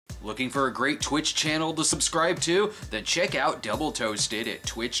Looking for a great Twitch channel to subscribe to? Then check out Double Toasted at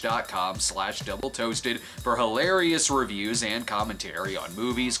twitch.com/doubletoasted for hilarious reviews and commentary on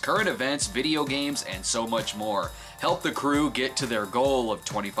movies, current events, video games, and so much more. Help the crew get to their goal of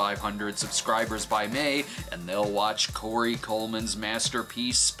 2,500 subscribers by May, and they'll watch Corey Coleman's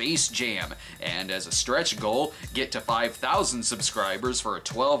masterpiece Space Jam. And as a stretch goal, get to 5,000 subscribers for a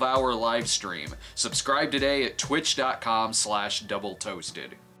 12-hour live stream. Subscribe today at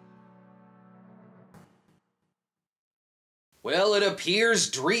twitch.com/doubletoasted. Well, it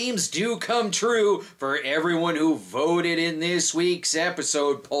appears dreams do come true for everyone who voted in this week's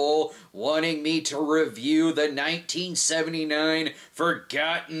episode poll, wanting me to review the 1979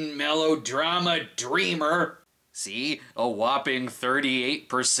 forgotten melodrama Dreamer. See? A whopping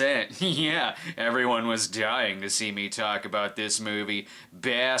 38%. Yeah, everyone was dying to see me talk about this movie,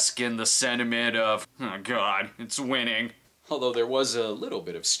 bask in the sentiment of, oh god, it's winning. Although there was a little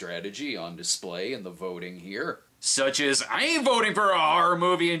bit of strategy on display in the voting here. Such as, I ain't voting for a horror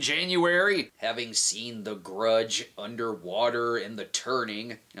movie in January. Having seen The Grudge, Underwater, and The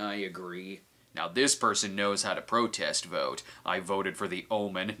Turning, I agree. Now this person knows how to protest vote. I voted for The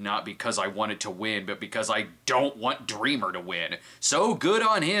Omen, not because I wanted to win, but because I don't want Dreamer to win. So good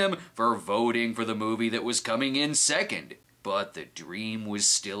on him for voting for the movie that was coming in second. But the dream was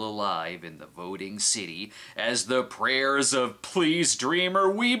still alive in the voting city as the prayers of "Please Dreamer,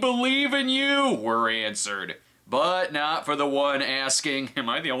 we believe in you" were answered. But not for the one asking, am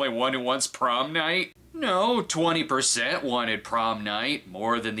I the only one who wants prom night? No, 20% wanted prom night,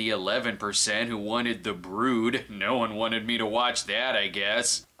 more than the 11% who wanted The Brood. No one wanted me to watch that, I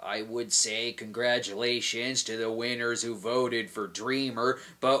guess. I would say congratulations to the winners who voted for Dreamer,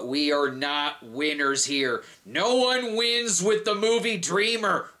 but we are not winners here. No one wins with the movie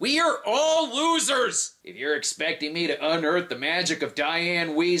Dreamer. We are all losers. If you're expecting me to unearth the magic of Diane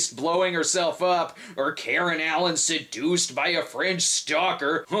Wiest blowing herself up, or Karen Allen seduced by a French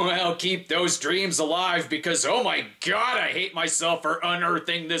stalker, well, keep those dreams alive because, oh my god, I hate myself for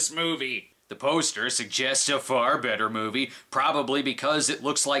unearthing this movie. The poster suggests a far better movie, probably because it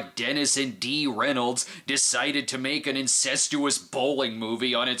looks like Dennis and Dee Reynolds decided to make an incestuous bowling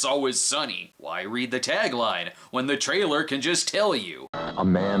movie on It's Always Sunny. Why read the tagline when the trailer can just tell you? A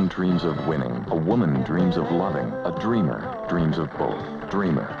man dreams of winning, a woman dreams of loving, a dreamer dreams of both.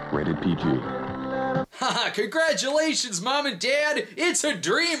 Dreamer, rated PG. Haha, congratulations, Mom and Dad, it's a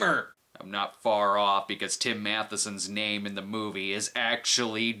Dreamer! I'm not far off because Tim Matheson's name in the movie is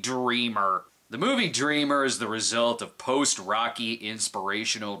actually Dreamer. The movie Dreamer is the result of post-Rocky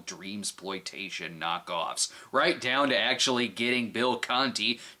inspirational dreamsploitation knockoffs, right down to actually getting Bill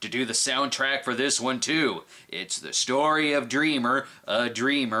Conti to do the soundtrack for this one too. It's the story of Dreamer, a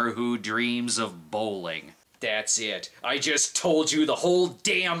dreamer who dreams of bowling. That's it. I just told you the whole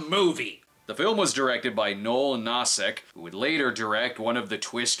damn movie! The film was directed by Noel Nosek, who would later direct one of the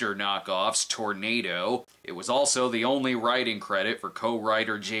Twister knockoffs, Tornado. It was also the only writing credit for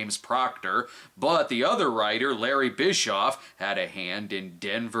co-writer James Proctor, but the other writer, Larry Bischoff, had a hand in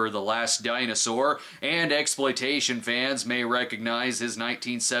Denver the Last Dinosaur, and exploitation fans may recognize his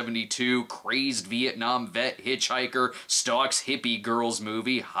 1972 crazed Vietnam vet hitchhiker stalks hippie girls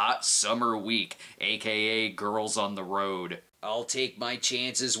movie Hot Summer Week, aka Girls on the Road. I'll take my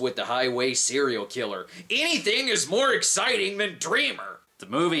chances with the highway serial killer. Anything is more exciting than Dreamer. The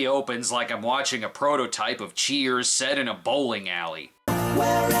movie opens like I'm watching a prototype of Cheers set in a bowling alley.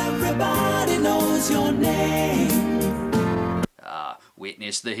 Where everybody knows your name.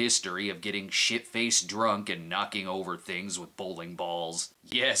 Witness the history of getting shit-faced drunk and knocking over things with bowling balls.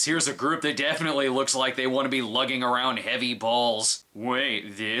 Yes, here's a group that definitely looks like they want to be lugging around heavy balls.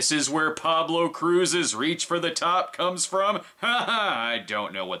 Wait, this is where Pablo Cruz's Reach for the Top comes from? Haha, I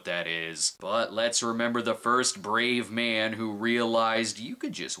don't know what that is. But let's remember the first brave man who realized you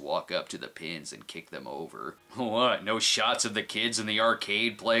could just walk up to the pins and kick them over. What, no shots of the kids in the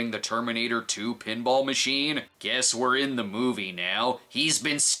arcade playing the Terminator 2 pinball machine? Guess we're in the movie now. He's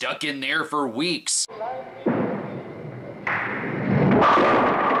been stuck in there for weeks.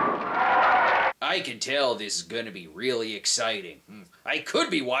 I can tell this is gonna be really exciting. I could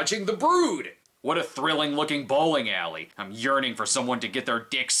be watching The Brood! What a thrilling looking bowling alley. I'm yearning for someone to get their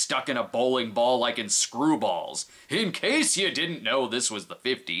dick stuck in a bowling ball like in Screwballs. In case you didn't know this was the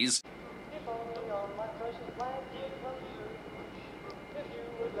 50s.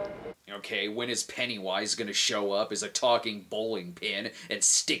 Okay, when is Pennywise gonna show up as a talking bowling pin and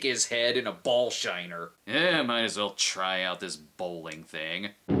stick his head in a ball shiner? Might as well try out this bowling thing.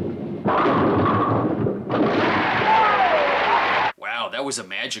 Wow, that was a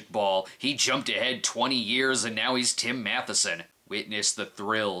magic ball. He jumped ahead 20 years and now he's Tim Matheson. Witness the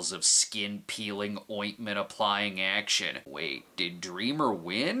thrills of skin-peeling, ointment-applying action. Wait, did Dreamer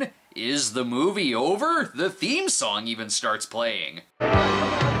win? Is the movie over? The theme song even starts playing. All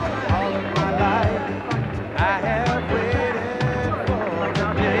of my life, I have waited for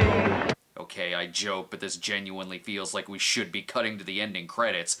the day. Okay, I joke, but this genuinely feels like we should be cutting to the ending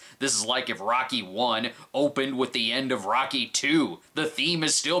credits. This is like if Rocky 1 opened with the end of Rocky 2. The theme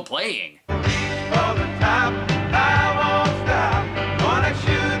is still playing. For the top, I won't stop. Wanna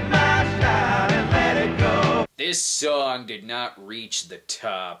shoot my shot and let it go. This song did not reach the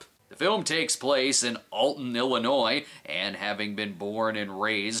top. The film takes place in Alton, Illinois, and having been born and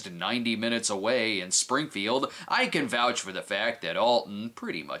raised 90 minutes away in Springfield, I can vouch for the fact that Alton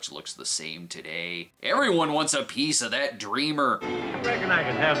pretty much looks the same today. Everyone wants a piece of that Dreamer. I reckon I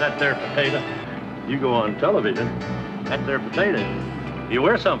can have that there potato. You go on television, that there potato, you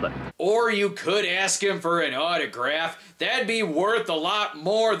wear something. Or you could ask him for an autograph. That'd be worth a lot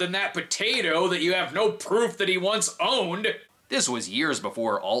more than that potato that you have no proof that he once owned. This was years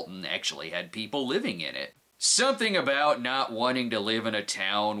before Alton actually had people living in it. Something about not wanting to live in a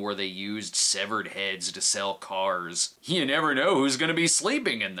town where they used severed heads to sell cars. You never know who's gonna be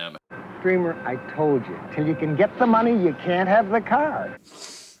sleeping in them. Dreamer, I told you, till you can get the money, you can't have the car.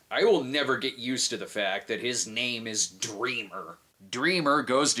 I will never get used to the fact that his name is Dreamer. Dreamer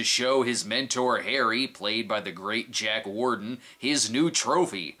goes to show his mentor Harry, played by the great Jack Warden, his new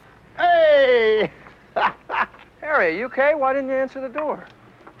trophy. Hey! Harry, you okay? Why didn't you answer the door?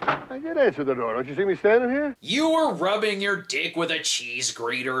 I did answer the door. Don't you see me standing here? You were rubbing your dick with a cheese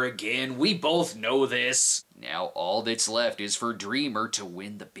grater again. We both know this. Now all that's left is for Dreamer to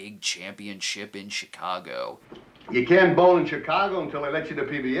win the big championship in Chicago. You can't bowl in Chicago until I let you to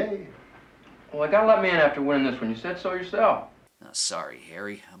PBA. Well, I gotta let me in after winning this one. You said so yourself. Sorry,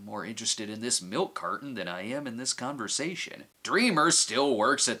 Harry. I'm more interested in this milk carton than I am in this conversation. Dreamer still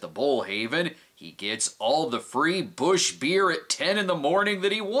works at the Bullhaven. He gets all the free Busch beer at 10 in the morning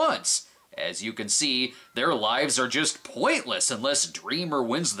that he wants. As you can see, their lives are just pointless unless Dreamer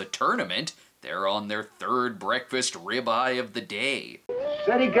wins the tournament. They're on their third breakfast ribeye of the day.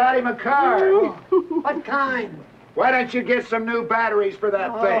 Said he got him a car. What kind? Why don't you get some new batteries for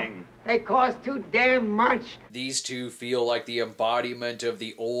that thing? They cost too damn much. These two feel like the embodiment of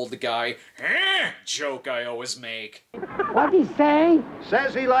the old guy joke I always make. What'd he say?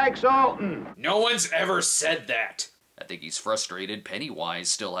 Says he likes Alton. No one's ever said that. I think he's frustrated Pennywise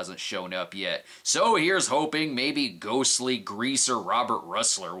still hasn't shown up yet. So here's hoping maybe ghostly greaser Robert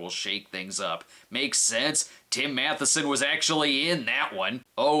Russler will shake things up. Makes sense. Tim Matheson was actually in that one.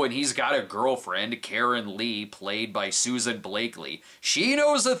 Oh, and he's got a girlfriend, Karen Lee, played by Susan Blakely. She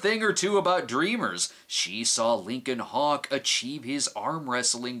knows a thing or two about dreamers. She saw Lincoln Hawk achieve his arm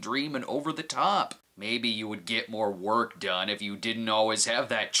wrestling dream and over the top. Maybe you would get more work done if you didn't always have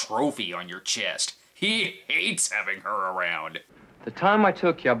that trophy on your chest. He hates having her around. The time I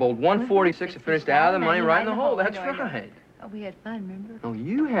took you, I bowled 146 and finished out of the money right in the hole. That's right. Oh, we had fun, remember? Oh,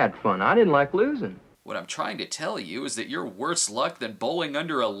 you had fun. I didn't like losing. What I'm trying to tell you is that you're worse luck than bowling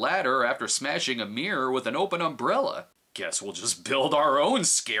under a ladder after smashing a mirror with an open umbrella. Guess we'll just build our own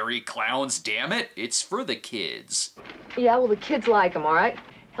scary clowns, damn it. It's for the kids. Yeah, well, the kids like them, all right?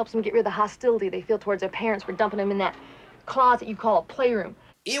 Helps them get rid of the hostility they feel towards their parents for dumping them in that closet you call a playroom.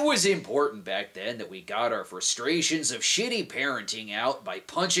 It was important back then that we got our frustrations of shitty parenting out by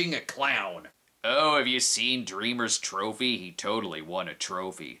punching a clown. Oh, have you seen Dreamer's trophy? He totally won a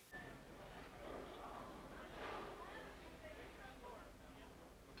trophy.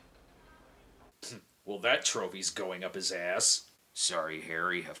 Well, that trophy's going up his ass. Sorry,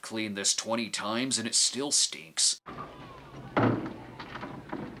 Harry. I've cleaned this 20 times and it still stinks.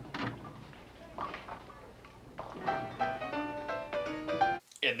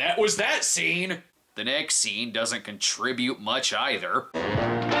 And that was that scene. The next scene doesn't contribute much either.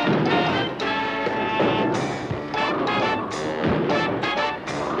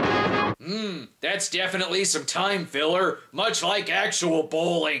 That's definitely some time filler, much like actual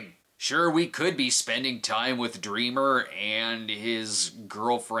bowling. Sure, we could be spending time with Dreamer and his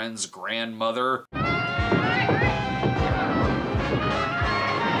girlfriend's grandmother.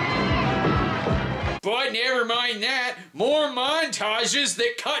 But never mind that, more montages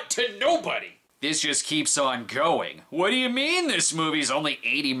that cut to nobody. This just keeps on going. What do you mean this movie's only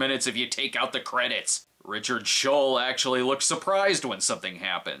 80 minutes if you take out the credits? Richard Schull actually looks surprised when something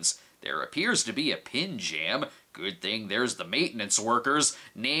happens. There appears to be a pin jam. Good thing there's the maintenance workers,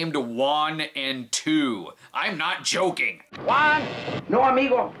 named 1 and 2. I'm not joking. 1? No,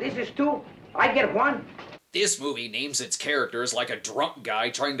 amigo. This is 2. I get 1. This movie names its characters like a drunk guy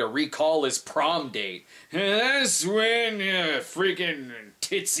trying to recall his prom date. That's when freaking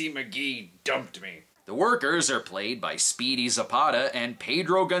Titsy McGee dumped me. The workers are played by Speedy Zapata and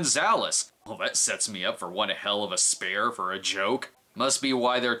Pedro Gonzalez. Well, that sets me up for one hell of a spare for a joke. Must be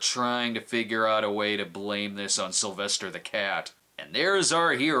why they're trying to figure out a way to blame this on Sylvester the Cat. And there's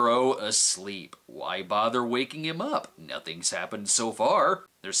our hero asleep. Why bother waking him up? Nothing's happened so far.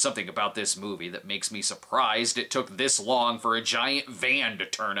 There's something about this movie that makes me surprised it took this long for a giant van to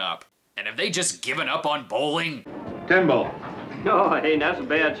turn up. And have they just given up on bowling? 10 ball. Oh, hey, that's a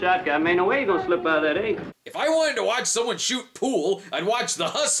bad shot, guy. Man, no way you gonna slip out of that eight. If I wanted to watch someone shoot pool, I'd watch The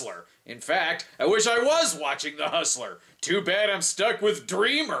Hustler. In fact, I wish I was watching The Hustler. Too bad I'm stuck with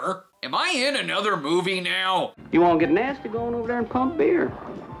Dreamer. Am I in another movie now? You wanna get nasty going over there and pump beer?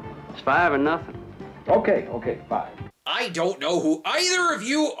 It's 5-0. Okay, 5. I don't know who either of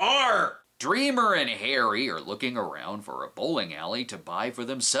you are. Dreamer and Harry are looking around for a bowling alley to buy for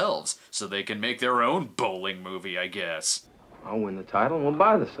themselves, so they can make their own bowling movie, I guess. I'll win the title and we'll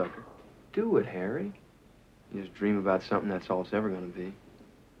buy the sucker. Do it, Harry. You just dream about something, that's all it's ever gonna be.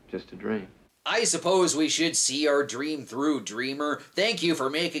 Just a dream. I suppose we should see our dream through, Dreamer. Thank you for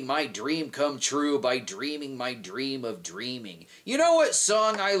making my dream come true by dreaming my dream of dreaming. You know what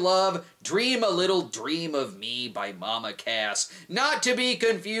song I love? Dream a Little Dream of Me by Mama Cass. Not to be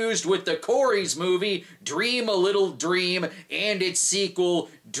confused with the Corey's movie, Dream a Little Dream, and its sequel,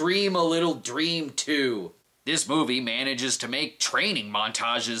 Dream a Little Dream 2. This movie manages to make training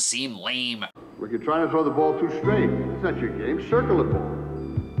montages seem lame. Well, you're trying to throw the ball too straight. It's not your game. Circle the ball.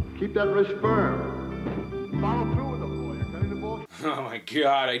 Keep that wrist firm. Follow through with the ball. You're cutting the ball. Oh my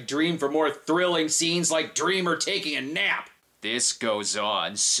god, I dream for more thrilling scenes like Dreamer taking a nap. This goes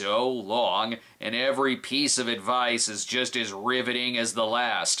on so long, and every piece of advice is just as riveting as the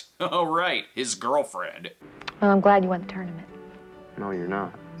last. Oh right, his girlfriend. Well, I'm glad you won the tournament. No, you're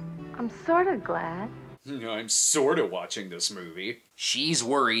not. I'm sort of glad. I'm sorta watching this movie. She's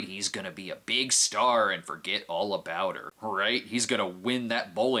worried he's gonna be a big star and forget all about her. Right? He's gonna win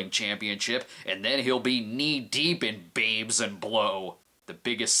that bowling championship, and then he'll be knee-deep in babes and blow. The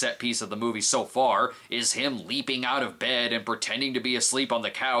biggest set piece of the movie so far is him leaping out of bed and pretending to be asleep on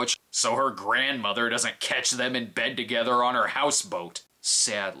the couch so her grandmother doesn't catch them in bed together on her houseboat.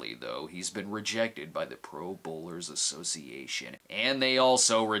 Sadly, though, he's been rejected by the Pro Bowlers Association, and they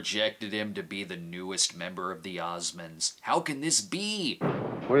also rejected him to be the newest member of the Osmonds. How can this be?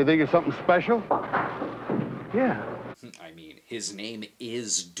 What do you think of something special? Yeah. I mean, his name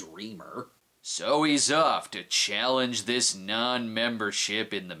is Dreamer. So he's off to challenge this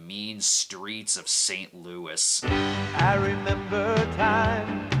non-membership in the mean streets of St. Louis. I remember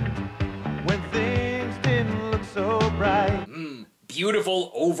time when things didn't look so bright.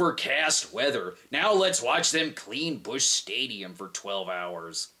 Beautiful overcast weather. Now let's watch them clean Busch Stadium for 12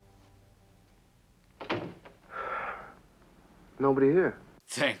 hours. Nobody here.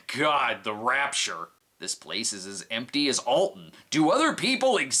 Thank God, the rapture. This place is as empty as Alton. Do other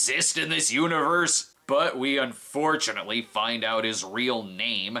people exist in this universe? But we unfortunately find out his real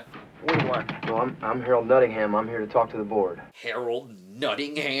name. What do you want? No, I'm Harold Nuttingham. I'm here to talk to the board. Harold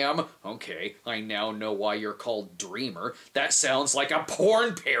Nuttingham? Okay, I now know why you're called Dreamer. That sounds like a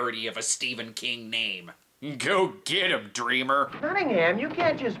porn parody of a Stephen King name. Go get him, Dreamer. Nuttingham, you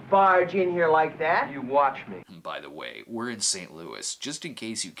can't just barge in here like that. You watch me. By the way, we're in St. Louis. Just in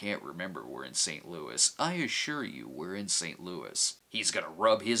case you can't remember we're in St. Louis, I assure you we're in St. Louis. He's gonna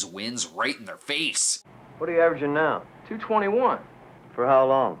rub his wins right in their face. What are you averaging now? 221. For how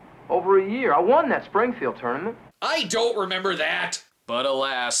long? Over a year. I won that Springfield tournament. I don't remember that! But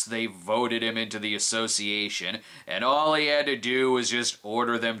alas, they voted him into the association, and all he had to do was just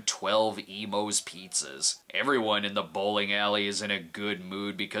order them 12 Emo's pizzas. Everyone in the bowling alley is in a good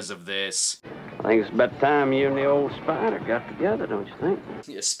mood because of this. I think it's about time you and the old spider got together, don't you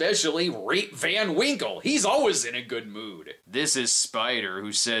think? Especially Rape Van Winkle. He's always in a good mood. This is Spider,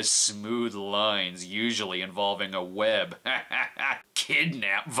 who says smooth lines, usually involving a web.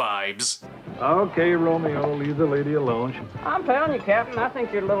 Kidnap vibes. Okay, Romeo, leave the lady alone. I'm telling you, Captain, I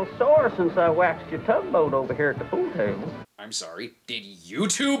think you're a little sore since I waxed your tugboat over here at the pool table. I'm sorry, did you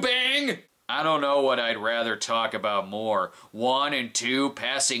two bang? I don't know what I'd rather talk about more. 1 and 2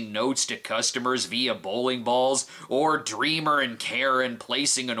 passing notes to customers via bowling balls, or Dreamer and Karen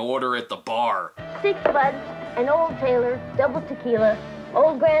placing an order at the bar. 6 buds, an Old Taylor, double tequila,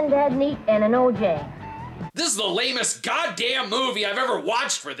 Old Granddad neat, and an OJ. This is the lamest goddamn movie I've ever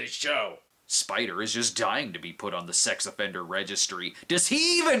watched for this show. Spider is just dying to be put on the sex offender registry. Does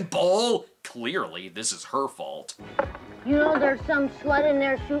he even bowl? Clearly, this is her fault. You know there's some slut in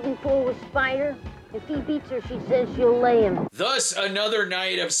there shooting pool with Spider? If he beats her, she says she'll lay him. Thus, another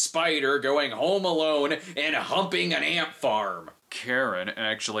night of Spider going home alone and humping an ant farm. Karen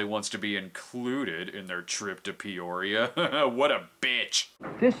actually wants to be included in their trip to Peoria. What a bitch.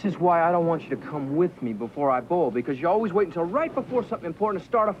 This is why I don't want you to come with me before I bowl, because you always wait until right before something important to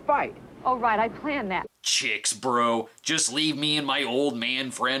start a fight. Oh, right, I planned that. Chicks, bro. Just leave me and my old man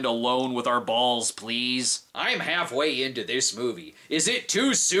friend alone with our balls, please. I'm halfway into this movie. Is it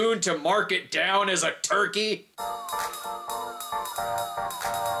too soon to mark it down as a turkey?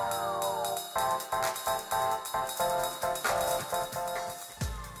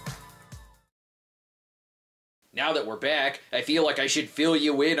 Now that we're back, I feel like I should fill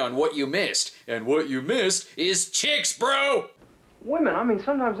you in on what you missed. And what you missed is chicks, bro! Women, I mean,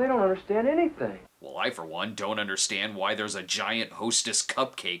 sometimes they don't understand anything. Well, I, for one, don't understand why there's a giant Hostess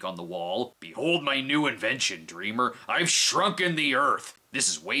cupcake on the wall. Behold my new invention, Dreamer. I've shrunken the earth. This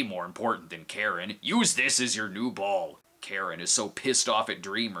is way more important than Karen. Use this as your new ball. Karen is so pissed off at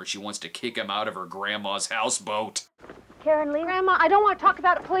Dreamer, she wants to kick him out of her grandma's houseboat. Karen, leave. Grandma, I don't want to talk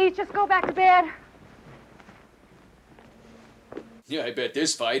about it, please. Just go back to bed. Yeah, I bet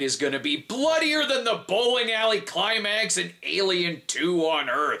this fight is gonna be bloodier than the bowling alley climax in Alien 2 on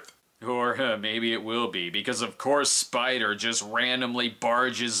Earth. Or maybe it will be, because of course Spider just randomly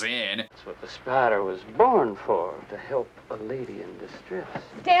barges in. That's what the spider was born for, to help a lady in distress.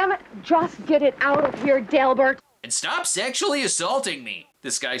 Damn it, just get it out of here, Delbert. And stop sexually assaulting me.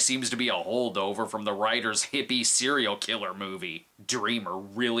 This guy seems to be a holdover from the writer's hippie serial killer movie. Dreamer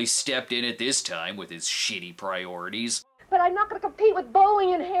really stepped in at this time with his shitty priorities. But I'm not going to compete with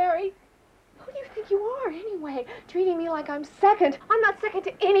Bowling and Harry. Who do you think you are, anyway? Treating me like I'm second. I'm not second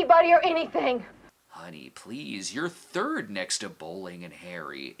to anybody or anything. Honey, please, you're third next to Bowling and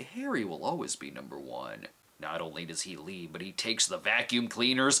Harry. Harry will always be number one. Not only does he leave, but he takes the vacuum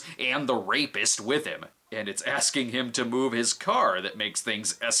cleaners and the rapist with him. And it's asking him to move his car that makes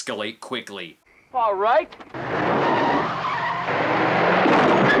things escalate quickly. All right.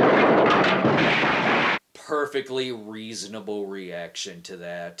 Perfectly reasonable reaction to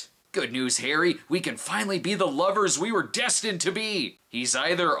that. Good news, Harry. We can finally be the lovers we were destined to be. He's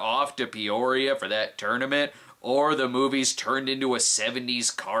either off to Peoria for that tournament, or the movie's turned into a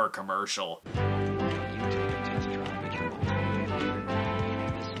 70s car commercial.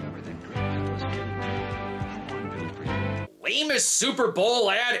 Lamest Super Bowl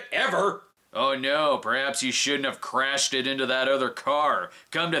ad ever. Oh no, perhaps you shouldn't have crashed it into that other car.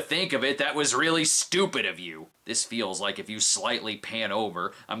 Come to think of it, that was really stupid of you. This feels like if you slightly pan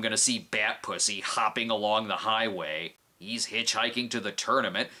over, I'm gonna see Bat Pussy hopping along the highway. He's hitchhiking to the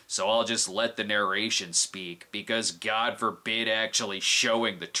tournament, so I'll just let the narration speak, because God forbid actually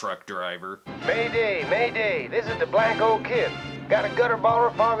showing the truck driver. Mayday, Mayday, this is the Black Old Kid. Got a gutter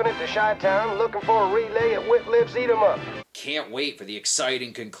baller fogging it to Chi-Town, looking for a relay at Whitliff's Eat 'em Up. Can't wait for the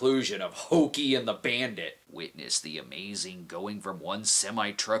exciting conclusion of Hokey and the Bandit. Witness the amazing going from one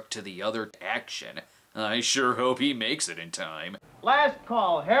semi-truck to the other action. I sure hope he makes it in time. Last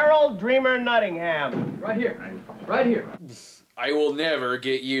call, Harold Dreamer Nottingham. Right here. Right here. I will never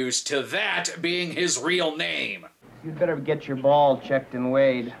get used to that being his real name. You'd better get your ball checked and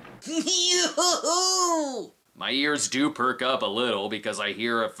weighed. My ears do perk up a little because I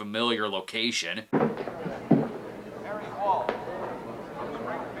hear a familiar location.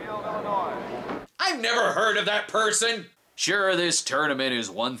 I've never heard of that person! Sure, this tournament is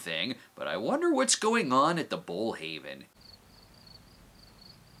one thing, but I wonder what's going on at the Bowl Haven.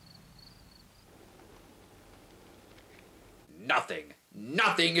 Nothing.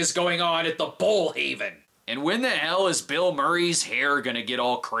 Nothing is going on at the Bowl Haven! And when the hell is Bill Murray's hair gonna get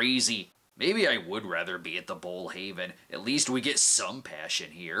all crazy? Maybe I would rather be at the Bowl Haven. At least we get some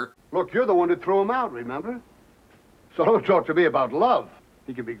passion here. Look, you're the one who threw him out, remember? So don't talk to me about love.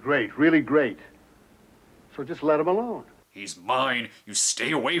 He can be great, really great. So just let him alone. He's mine. You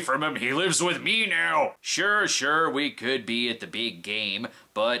stay away from him. He lives with me now. Sure, we could be at the big game,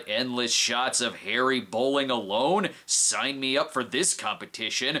 but endless shots of Harry bowling alone? Sign me up for this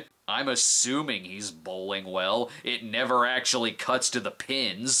competition. I'm assuming he's bowling well. It never actually cuts to the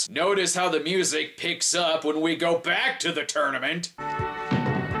pins. Notice how the music picks up when we go back to the tournament.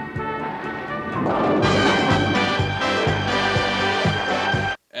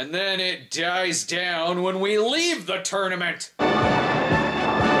 And then it dies down when we leave the tournament.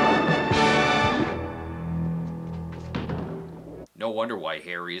 No wonder why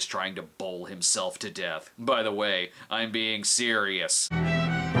Harry is trying to bowl himself to death. By the way, I'm being serious.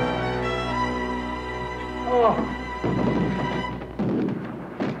 Oh.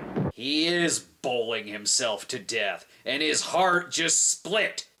 He is bowling himself to death, and his heart just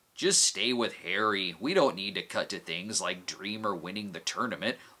split. Just stay with Harry. We don't need to cut to things like Dreamer winning the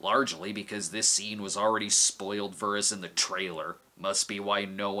tournament, largely because this scene was already spoiled for us in the trailer. Must be why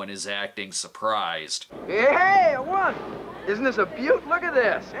no one is acting surprised. Hey, I won! Isn't this a beaut? Look at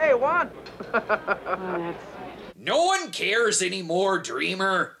this. Hey, I won! No one cares anymore,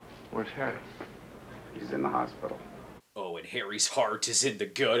 Dreamer. Where's Harry? He's in the hospital. Oh, and Harry's heart is in the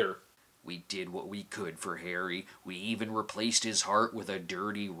gutter. We did what we could for Harry. We even replaced his heart with a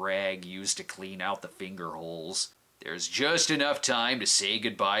dirty rag used to clean out the finger holes. There's just enough time to say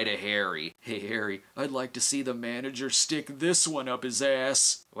goodbye to Harry. Hey, Harry, I'd like to see the manager stick this one up his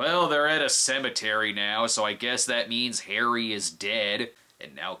ass. Well, they're at a cemetery now, so I guess that means Harry is dead.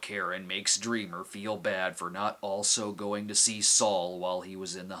 And now Karen makes Dreamer feel bad for not also going to see Saul while he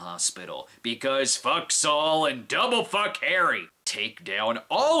was in the hospital. Because fuck Saul and double fuck Harry. Take down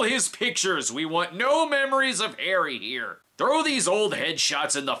all his pictures. We want no memories of Harry here. Throw these old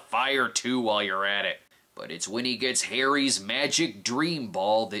headshots in the fire too while you're at it. But it's when he gets Harry's magic dream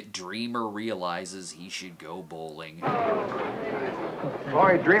ball that Dreamer realizes he should go bowling.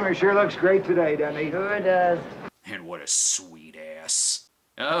 Boy, Dreamer sure looks great today, doesn't he? Sure does. And what a sweet ass.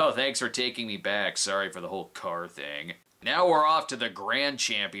 Oh, thanks for taking me back. Sorry for the whole car thing. Now we're off to the Grand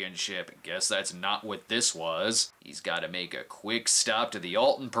Championship. Guess that's not what this was. He's got to make a quick stop to the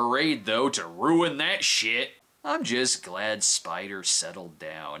Alton Parade, though, to ruin that shit. I'm just glad Spider settled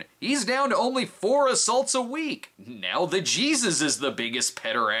down. He's down to only 4 assaults a week. Now the Jesus is the biggest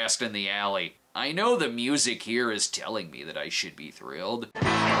pederast in the alley. I know the music here is telling me that I should be thrilled.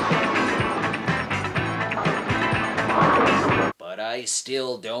 But I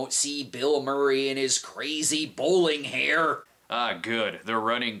still don't see Bill Murray in his crazy bowling hair. Ah, good. The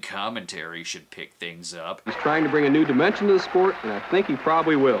running commentary should pick things up. He's trying to bring a new dimension to the sport, and I think he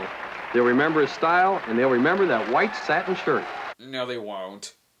probably will. They'll remember his style, and they'll remember that white satin shirt. No, they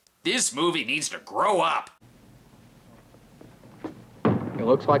won't. This movie needs to grow up. It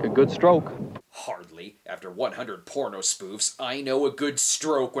looks like a good stroke. Hardly. After 100 porno spoofs, I know a good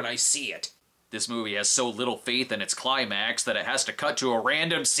stroke when I see it. This movie has so little faith in its climax that it has to cut to a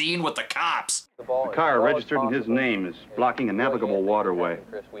random scene with the cops. The car registered in his name is blocking a navigable waterway.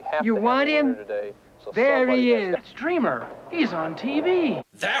 You want him? There he is. That's Dreamer. He's on TV.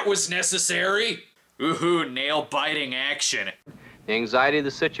 That was necessary. Woohoo, nail-biting action. The anxiety of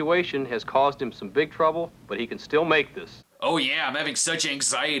the situation has caused him some big trouble, but he can still make this. Oh yeah, I'm having such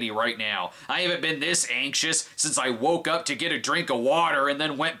anxiety right now. I haven't been this anxious since I woke up to get a drink of water and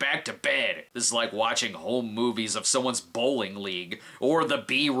then went back to bed. This is like watching home movies of someone's bowling league, or the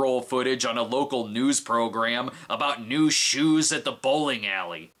B-roll footage on a local news program about new shoes at the bowling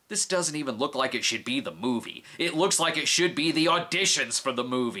alley. This doesn't even look like it should be the movie. It looks like it should be the auditions for the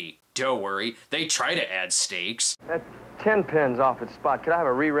movie. Don't worry, they try to add stakes. That 10 pin's off its spot. Could I have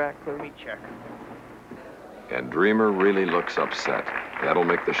a re-rack, please? Let me check. And Dreamer really looks upset. That'll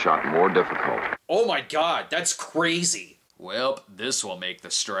make the shot more difficult. Oh my god, that's crazy. Well, this will make the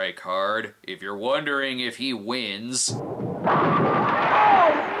strike hard. If you're wondering if he wins...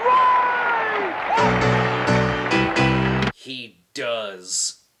 He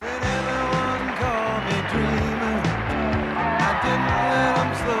does. Everyone called me Dreamer. I didn't let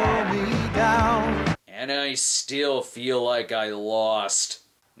 'em slow me down. And I still feel like I lost.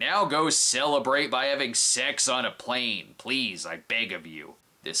 Now go celebrate by having sex on a plane. Please, I beg of you.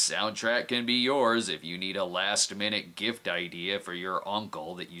 This soundtrack can be yours if you need a last-minute gift idea for your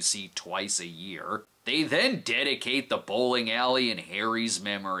uncle that you see twice a year. They then dedicate the bowling alley in Harry's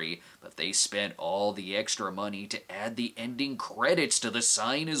memory, but they spent all the extra money to add the ending credits to the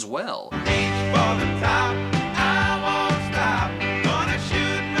sign as well. H for the top, I won't stop. Gonna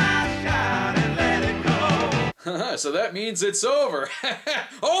shoot my shot and let it go. So that means it's over.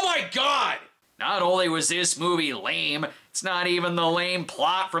 Oh my god! Not only was this movie lame, it's not even the lame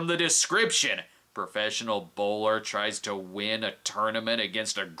plot from the description. Professional bowler tries to win a tournament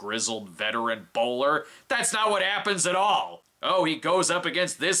against a grizzled veteran bowler. That's not what happens at all. Oh, he goes up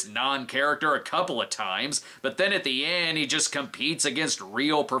against this non-character a couple of times, but then at the end he just competes against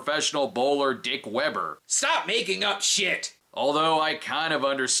real professional bowler Dick Weber. Stop making up shit! Although I kind of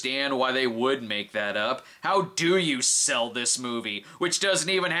understand why they would make that up. How do you sell this movie, which doesn't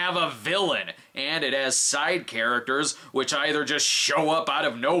even have a villain, and it has side characters which either just show up out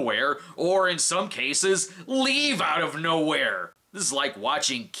of nowhere, or in some cases, leave out of nowhere? This is like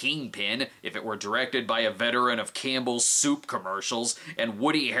watching Kingpin if it were directed by a veteran of Campbell's soup commercials and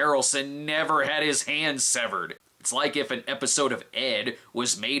Woody Harrelson never had his hand severed. It's like if an episode of Ed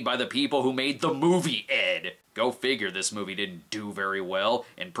was made by the people who made the movie Ed. Go figure, this movie didn't do very well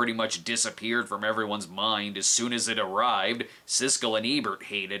and pretty much disappeared from everyone's mind as soon as it arrived. Siskel and Ebert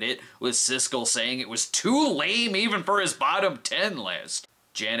hated it, with Siskel saying it was too lame even for his bottom 10 list.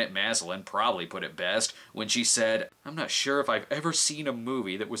 Janet Maslin probably put it best when she said, "I'm not sure if I've ever seen a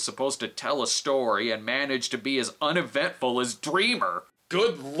movie that was supposed to tell a story and managed to be as uneventful as Dreamer."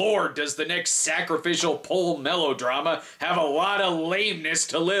 Good lord, does the next sacrificial pole melodrama have a lot of lameness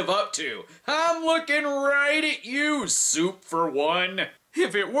to live up to. I'm looking right at you, Soup for one.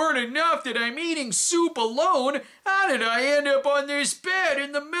 If it weren't enough that I'm eating soup alone, how did I end up on this bed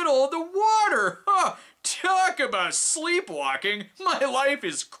in the middle of the water? Huh, talk about sleepwalking. My life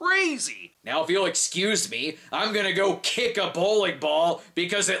is crazy. Now if you'll excuse me, I'm gonna go kick a bowling ball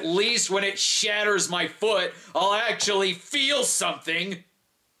because at least when it shatters my foot, I'll actually feel something.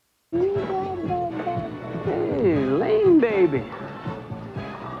 Hey, Lane baby.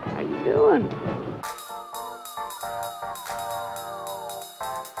 How you doing?